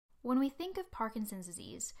When we think of Parkinson's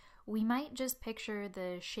disease, we might just picture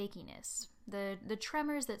the shakiness, the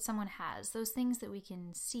tremors that someone has, those things that we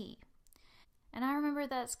can see. And I remember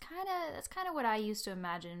that's kind of what I used to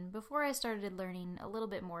imagine before I started learning a little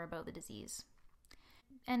bit more about the disease.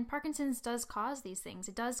 And Parkinson's does cause these things.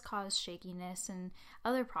 It does cause shakiness and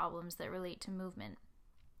other problems that relate to movement.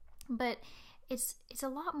 But it's a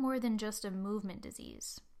lot more than just a movement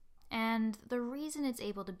disease. And the reason it's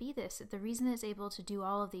able to be this, the reason it's able to do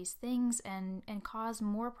all of these things and cause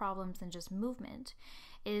more problems than just movement,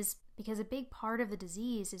 is because a big part of the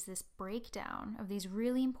disease is this breakdown of these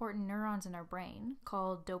really important neurons in our brain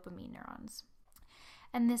called dopamine neurons.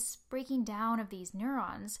 And this breaking down of these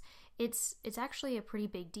neurons, it's actually a pretty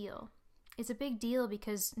big deal. It's a big deal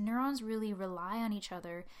because neurons really rely on each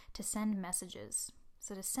other to send messages.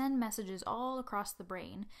 So to send messages all across the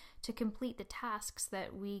brain to complete the tasks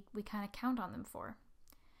that we kind of count on them for.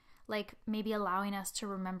 Like maybe allowing us to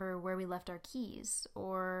remember where we left our keys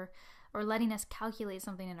or letting us calculate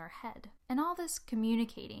something in our head. And all this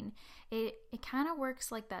communicating, it kind of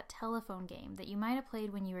works like that telephone game that you might have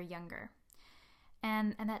played when you were younger.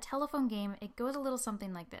 And that telephone game, it goes a little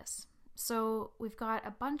something like this. So we've got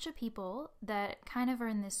a bunch of people that kind of are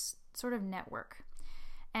in this sort of network.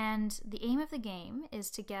 And the aim of the game is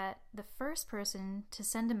to get the first person to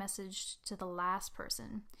send a message to the last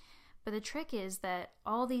person. But the trick is that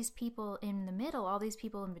all these people in the middle, all these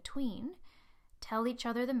people in between, tell each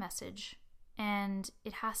other the message, and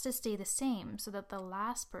it has to stay the same so that the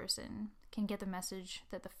last person can get the message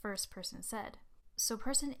that the first person said. So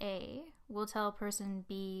person A will tell person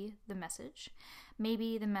B the message.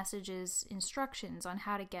 Maybe the message is instructions on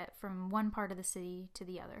how to get from one part of the city to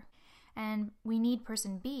the other. And we need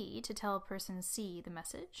person B to tell person C the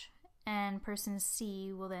message, and person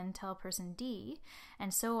C will then tell person D,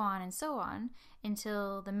 and so on,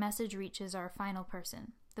 until the message reaches our final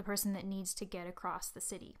person, the person that needs to get across the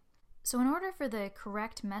city. So in order for the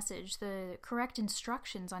correct message, the correct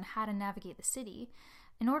instructions on how to navigate the city,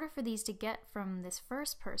 in order for these to get from this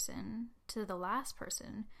first person to the last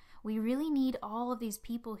person, we really need all of these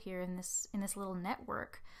people here in this little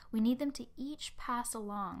network. We need them to each pass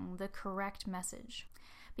along the correct message.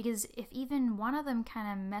 Because if even one of them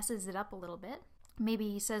kind of messes it up a little bit,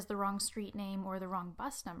 maybe says the wrong street name or the wrong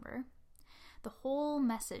bus number, the whole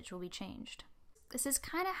message will be changed. This is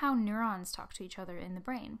kind of how neurons talk to each other in the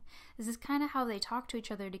brain. This is kind of how they talk to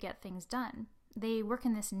each other to get things done. They work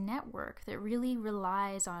in this network that really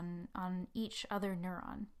relies on each other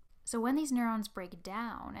neuron. So when these neurons break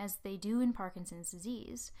down, as they do in Parkinson's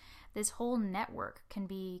disease, this whole network can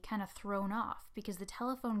be kind of thrown off because the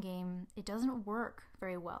telephone game, it doesn't work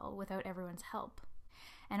very well without everyone's help.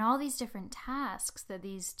 And all these different tasks that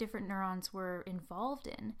these different neurons were involved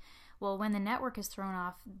in, well, when the network is thrown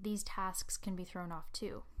off, these tasks can be thrown off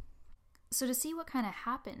too. So to see what kind of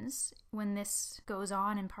happens when this goes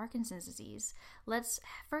on in Parkinson's disease, let's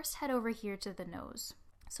first head over here to the nose.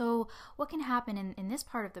 So what can happen in this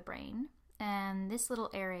part of the brain, and this little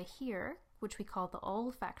area here, which we call the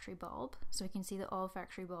olfactory bulb, so we can see the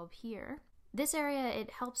olfactory bulb here. This area, it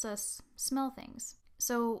helps us smell things.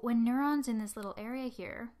 So when neurons in this little area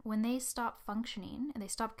here, when they stop functioning and they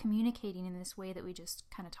stop communicating in this way that we just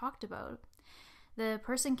kind of talked about, the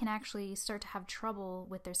person can actually start to have trouble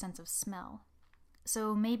with their sense of smell.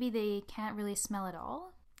 So maybe they can't really smell at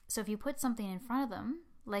all. So if you put something in front of them,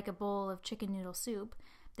 like a bowl of chicken noodle soup,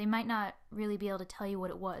 they might not really be able to tell you what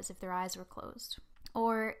it was if their eyes were closed.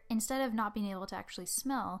 Or instead of not being able to actually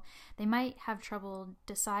smell, they might have trouble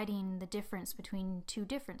deciding the difference between two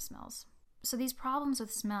different smells. So these problems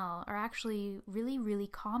with smell are actually really, really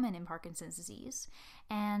common in Parkinson's disease,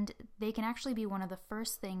 and they can actually be one of the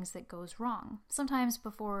first things that goes wrong, sometimes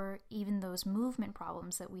before even those movement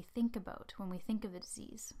problems that we think about when we think of the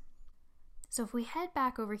disease. So if we head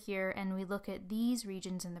back over here and we look at these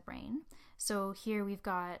regions in the brain, so here we've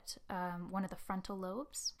got one of the frontal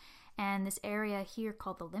lobes, and this area here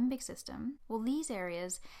called the limbic system. Well, these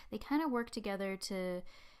areas, they kind of work together to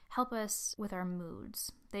help us with our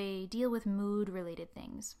moods. They deal with mood-related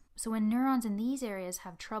things. So when neurons in these areas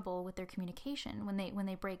have trouble with their communication, when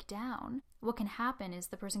they break down, what can happen is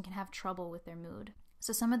the person can have trouble with their mood.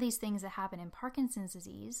 So some of these things that happen in Parkinson's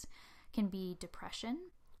disease can be depression,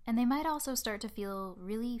 and they might also start to feel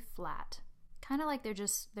really flat. Kind of like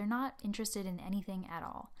they're not interested in anything at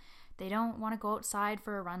all. They don't want to go outside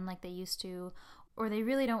for a run like they used to, or they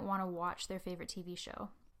really don't want to watch their favorite TV show.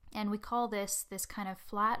 And we call this kind of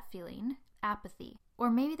flat feeling apathy. Or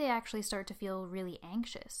maybe they actually start to feel really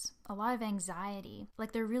anxious, a lot of anxiety,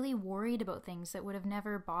 like they're really worried about things that would have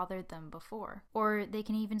never bothered them before. Or they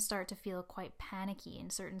can even start to feel quite panicky in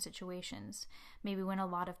certain situations, maybe when a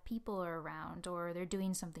lot of people are around or they're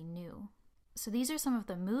doing something new. So these are some of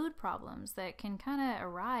the mood problems that can kind of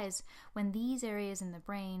arise when these areas in the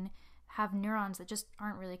brain have neurons that just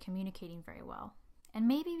aren't really communicating very well. And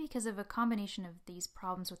maybe because of a combination of these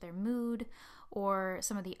problems with their mood or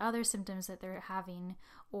some of the other symptoms that they're having,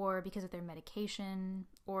 or because of their medication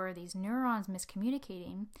or these neurons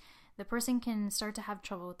miscommunicating, the person can start to have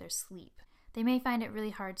trouble with their sleep. They may find it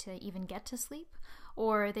really hard to even get to sleep,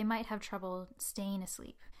 or they might have trouble staying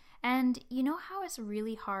asleep. And you know how it's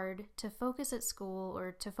really hard to focus at school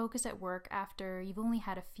or to focus at work after you've only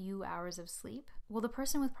had a few hours of sleep? Well, the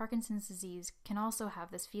person with Parkinson's disease can also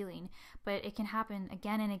have this feeling, but it can happen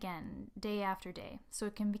again and again, day after day. So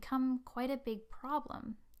it can become quite a big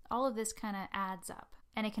problem. All of this kind of adds up.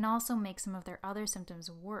 And it can also make some of their other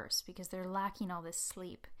symptoms worse because they're lacking all this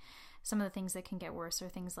sleep. Some of the things that can get worse are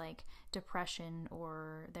things like depression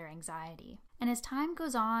or their anxiety. And as time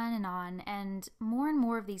goes on and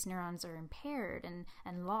more of these neurons are impaired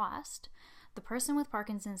and lost, the person with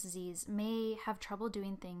Parkinson's disease may have trouble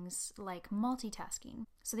doing things like multitasking.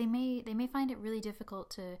 So they may find it really difficult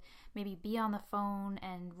to maybe be on the phone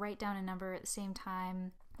and write down a number at the same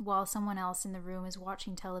time while someone else in the room is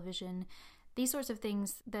watching television. These sorts of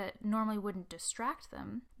things that normally wouldn't distract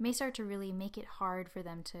them may start to really make it hard for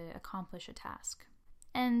them to accomplish a task.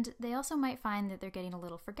 And they also might find that they're getting a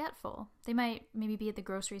little forgetful. They might maybe be at the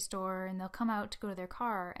grocery store and they'll come out to go to their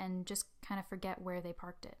car and just kind of forget where they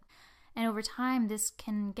parked it. And over time, this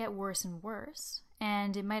can get worse and worse,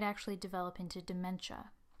 and it might actually develop into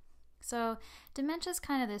dementia. So dementia is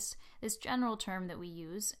kind of this general term that we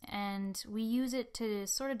use, and we use it to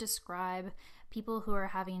sort of describe people who are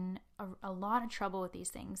having a lot of trouble with these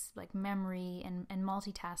things, like memory and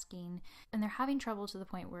multitasking, and they're having trouble to the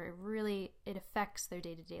point where it affects their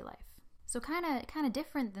day-to-day life. So kind of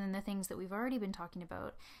different than the things that we've already been talking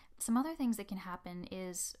about, some other things that can happen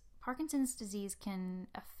is Parkinson's disease can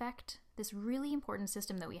affect this really important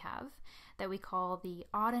system that we have that we call the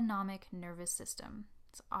autonomic nervous system.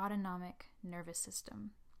 It's autonomic nervous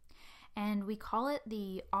system. And we call it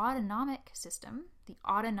the autonomic system, the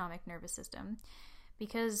autonomic nervous system,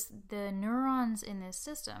 because the neurons in this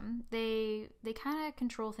system, they kind of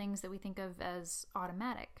control things that we think of as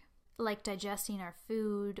automatic, like digesting our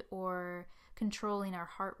food or controlling our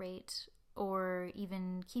heart rate or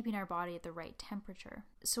even keeping our body at the right temperature.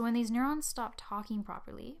 So when these neurons stop talking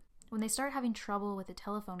properly, when they start having trouble with a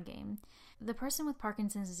telephone game, the person with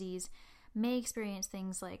Parkinson's disease may experience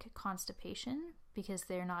things like constipation because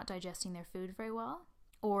they're not digesting their food very well,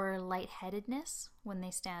 or lightheadedness when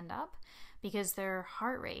they stand up because their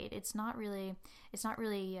heart rate, it's not really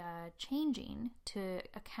changing to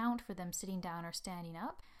account for them sitting down or standing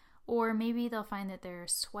up. Or maybe they'll find that they're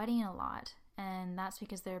sweating a lot, and that's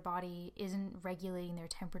because their body isn't regulating their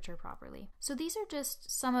temperature properly. So these are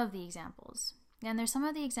just some of the examples. And there's some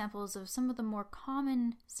of the examples of some of the more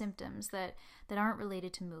common symptoms that aren't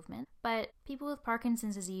related to movement. But people with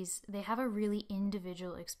Parkinson's disease, they have a really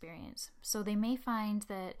individual experience. So they may find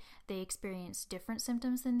that they experience different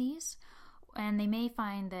symptoms than these, and they may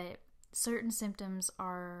find that certain symptoms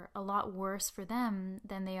are a lot worse for them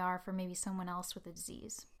than they are for maybe someone else with the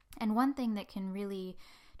disease. And one thing that can really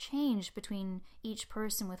change between each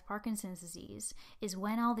person with Parkinson's disease is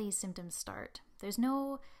when all these symptoms start. There's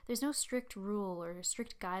no strict rule or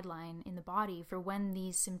strict guideline in the body for when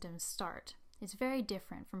these symptoms start. It's very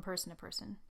different from person to person.